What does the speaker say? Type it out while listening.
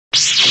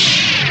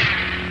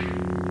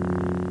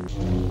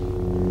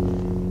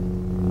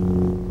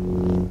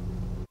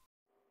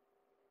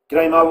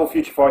G'day Marvel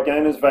Future Fight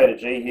Gamers,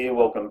 VaderG here,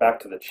 welcome back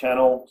to the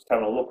channel. Just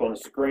having a look on the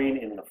screen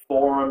in the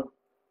forum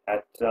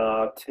at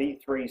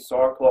T3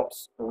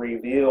 Cyclops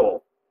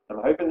reveal.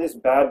 I'm hoping this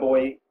bad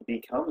boy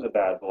becomes a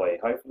bad boy.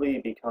 Hopefully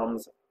he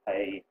becomes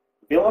a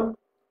villain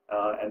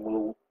and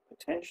will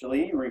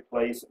potentially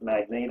replace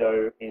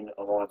Magneto in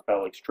Alliance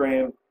Battle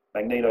Extreme.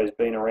 Magneto's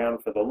been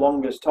around for the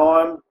longest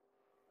time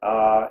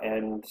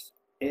and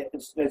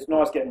it's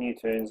nice getting new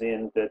tunes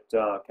in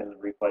that can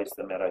replace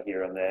the meta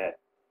here and there.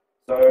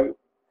 So,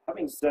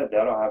 having said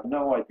that, I have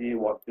no idea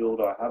what build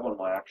I have on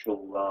my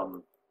actual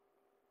on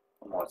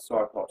my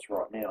Cyclops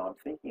right now. I'm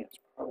thinking it's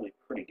probably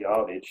pretty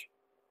garbage.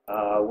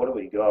 What do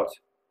we got?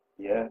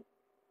 Yeah,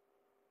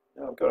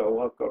 I've got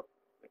a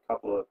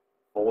couple of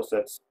 4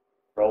 sets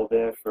rolled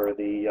there for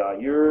the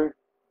Euro.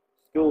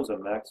 Skills are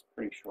max,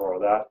 pretty sure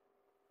of that.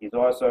 His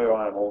ISO,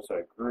 I am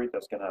also Groot.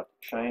 That's going to have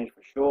to change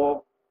for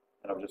sure.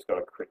 And I've just got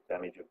a crit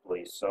damage of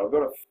Bleast. So I've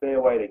got a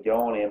fair way to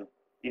go on him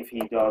if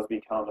he does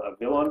become a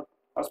villain.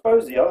 I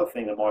suppose the other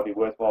thing that might be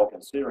worthwhile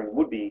considering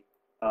would be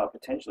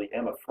potentially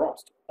Emma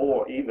Frost,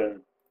 or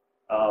even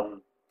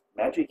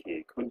Magic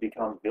here could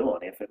become villain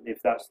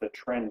if that's the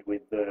trend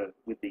with the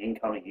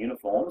incoming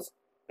uniforms,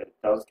 that it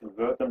does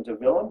convert them to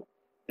villain.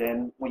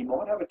 Then we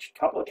might have a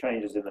couple of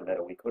changes in the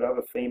meta. We could have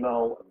a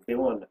female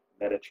villain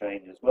meta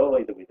change as well,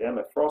 either with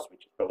Emma Frost,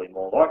 which is probably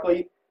more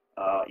likely,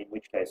 in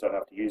which case I'd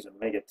have to use a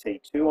Mega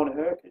T2 on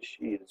her because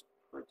she is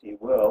pretty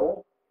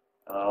well.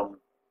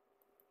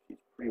 She's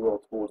pretty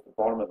well towards the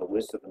bottom of the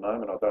list at the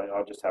moment.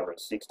 I just have her at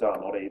 6-star,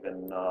 not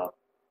even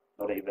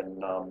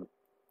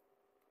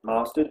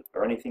mastered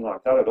or anything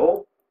like that at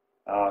all.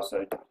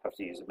 So I have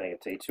to use a Mega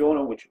T2 on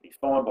her, which would be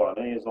fine by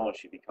me as long as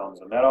she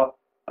becomes a meta.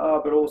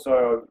 But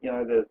also, you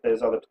know,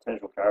 there's other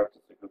potential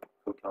characters that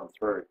could come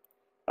through.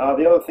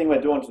 The other thing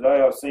we're doing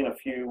today, I've seen a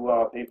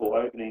few people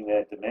opening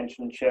their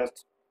Dimension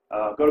chests.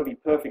 Got to be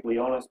perfectly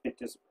honest, a bit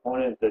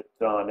disappointed that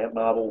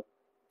Netmarble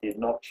did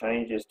not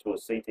change this to a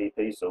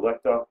CTP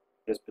selector.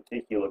 This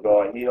particular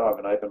guy here, I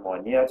haven't opened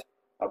mine yet.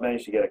 I've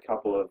managed to get a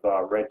couple of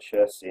red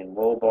chests in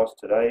World Boss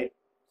today,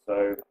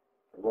 so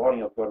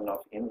providing I've got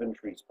enough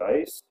inventory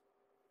space,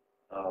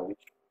 which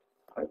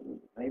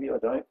maybe I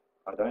don't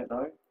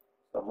know.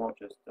 So I might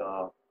just,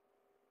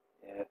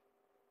 yeah,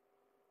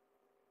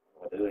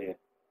 what do I do here?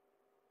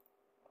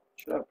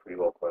 Should have pretty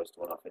well close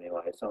to enough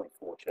anyway. It's only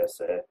 4 chests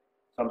there.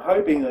 So I'm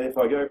hoping that if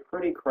I go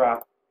pretty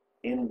crap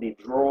in the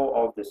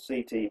draw of the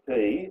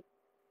CTP,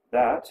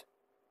 that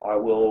I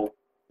will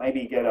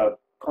maybe get a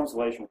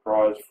consolation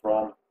prize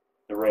from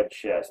the red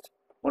chest.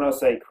 When I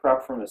say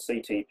crap from the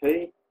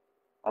CTP,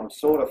 I'm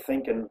sort of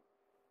thinking,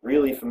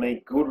 really for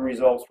me, good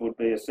results would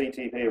be a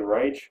CTP of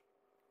Rage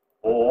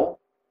or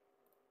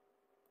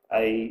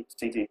a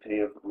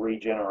CTP of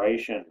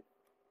Regeneration.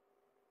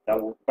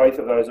 Both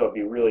of those, I'd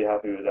be really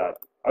happy with that.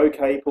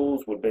 Okay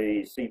pulls would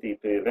be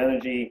CTP of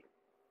Energy,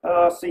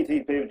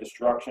 CTP of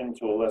Destruction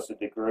to a lesser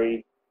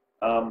degree,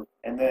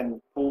 and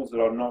then pulls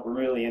that I'm not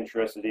really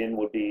interested in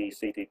would be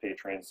CTP of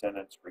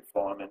Transcendence,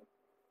 Refinement,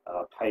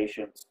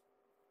 Patience,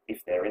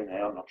 if they're in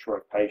there. I'm not sure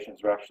if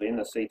Patience are actually in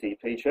the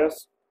CTP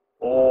chest,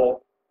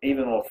 or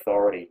even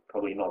Authority,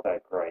 probably not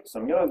that great. So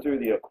I'm going to do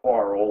the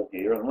Acquire All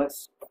here, and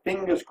let's,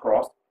 fingers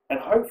crossed, and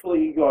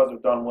hopefully you guys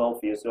have done well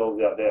for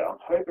yourselves out there. I'm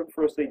hoping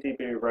for a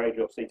CTP of Rage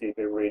or CTP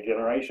of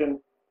Regeneration.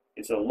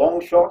 It's a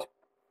long shot.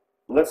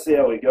 Let's see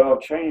how we go.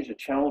 I've changed the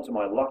channel to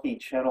my lucky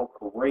channel,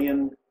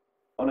 Korean.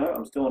 Oh no,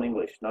 I'm still in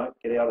English. No,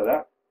 get out of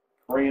that.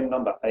 Korean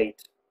number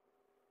 8.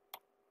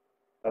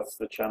 That's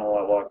the channel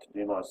I like to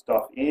do my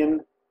stuff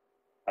in.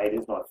 8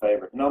 is my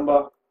favorite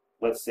number.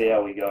 Let's see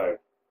how we go.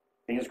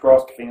 Fingers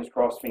crossed, fingers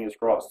crossed, fingers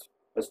crossed.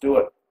 Let's do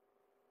it.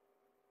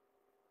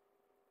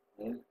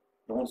 Yeah,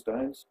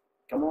 Dawnstones.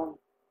 Come on.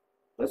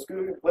 Let's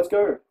go. Let's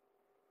go.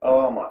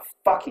 Oh my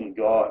fucking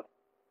God.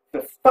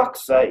 For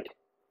fuck's sake.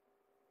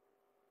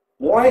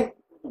 Why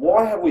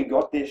have we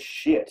got this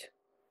shit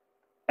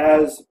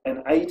as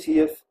an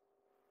 80th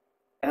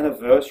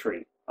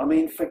anniversary? I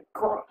mean, for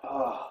God,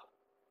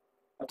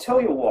 I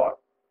tell you what,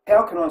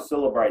 how can I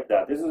celebrate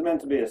that? This is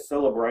meant to be a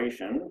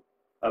celebration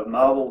of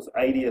Marvel's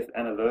 80th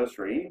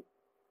anniversary,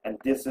 and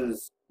this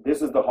is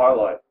the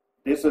highlight.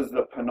 This is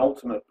the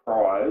penultimate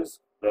prize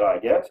that I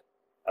get,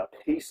 a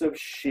piece of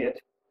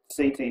shit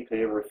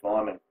CTP of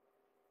Refinement.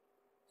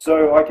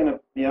 So I can,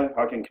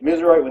 I can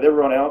commiserate with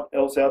everyone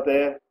else out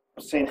there.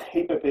 I've seen a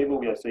heap of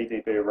people get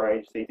CTP of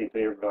Rage,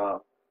 CTP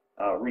of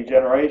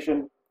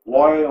Regeneration.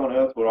 Why on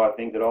earth would I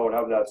think that I would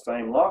have that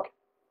same luck?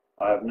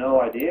 I have no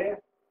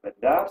idea, but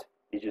that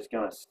is just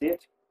going to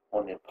sit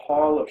on the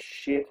pile of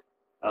shit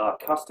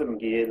custom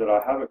gear that I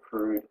have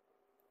accrued,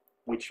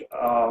 which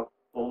are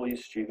all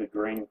these stupid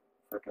green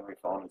frickin'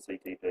 Refinement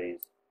CTPs.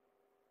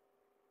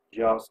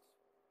 Just,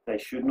 they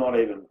should not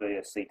even be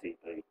a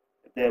CTP.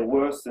 If they're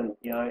worse than,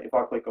 if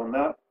I click on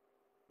that,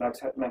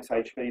 max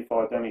HP,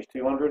 5 damage,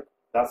 200,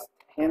 that's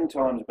 10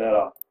 times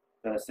better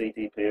than a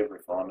CTP of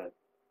Refinement.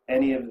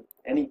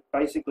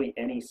 Basically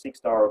any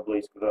 6-star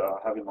Oblique that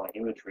I have in my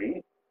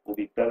inventory will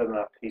be better than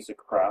that piece of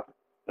crap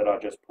that I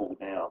just pulled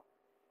now.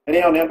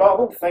 Anyhow,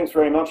 Netmarble, thanks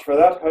very much for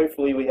that.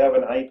 Hopefully we have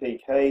an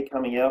APK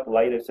coming out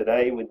later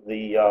today with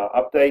the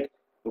update.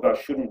 Look, I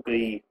shouldn't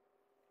be.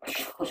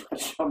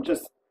 I'm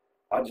just.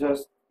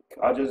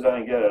 I just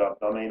don't get it.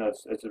 I mean,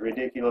 it's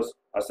ridiculous.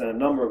 I sent a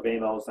number of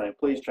emails saying,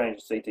 please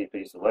change the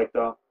CTP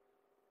selector,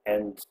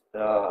 and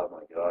oh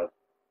my God,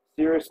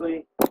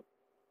 seriously.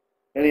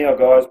 Anyhow,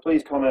 guys,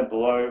 please comment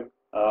below.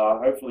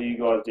 Hopefully you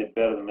guys did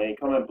better than me.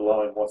 Comment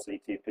below on what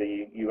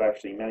CTP you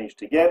actually managed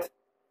to get,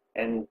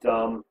 and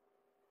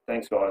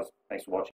thanks, guys. Thanks for watching.